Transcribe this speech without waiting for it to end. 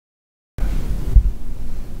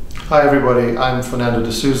Hi everybody, I'm Fernando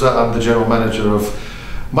de Sousa. I'm the General Manager of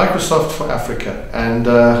Microsoft for Africa, and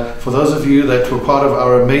for those of you that were part of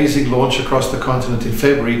our amazing launch across the continent in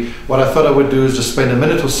February, what I thought I would do is just spend a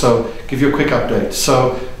minute or so, give you a quick update.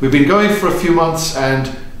 So we've been going for a few months and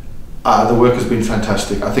the work has been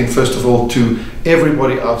fantastic. I think first of all to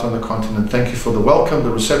everybody out on the continent, thank you for the welcome,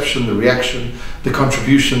 the reception, the reaction, the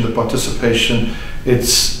contribution, the participation.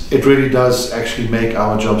 It really does actually make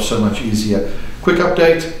our job so much easier. Quick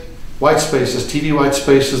update. White spaces, TV white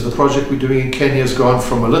spaces, the project we're doing in Kenya has gone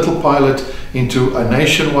from a little pilot into a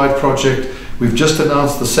nationwide project. We've just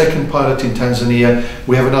announced the second pilot in Tanzania.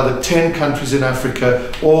 We have another 10 countries in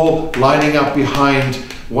Africa, all lining up behind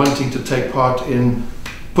wanting to take part in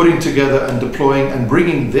putting together and deploying and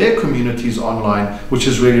bringing their communities online, which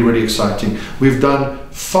is really, really exciting. We've done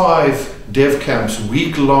 5 DevCamps,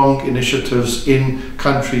 week-long initiatives in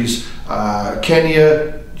countries,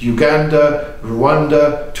 Kenya, Uganda,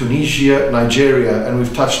 Rwanda, Tunisia, Nigeria, and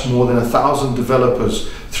we've touched more than 1,000 developers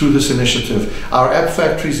through this initiative. Our app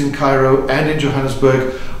factories in Cairo and in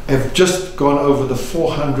Johannesburg have just gone over the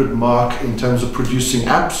 400 mark in terms of producing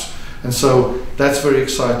apps, and so that's very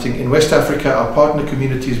exciting. In West Africa, our partner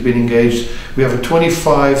community has been engaged. We have a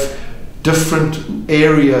 25 different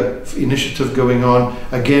area initiative going on.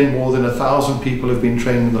 Again, more than 1,000 people have been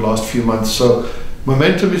trained in the last few months. So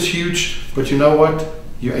momentum is huge, but you know what?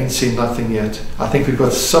 You ain't seen nothing yet. I think we've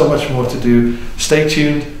got so much more to do. Stay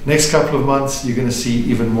tuned. Next couple of months, you're going to see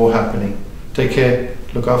even more happening. Take care.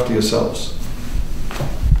 Look after yourselves.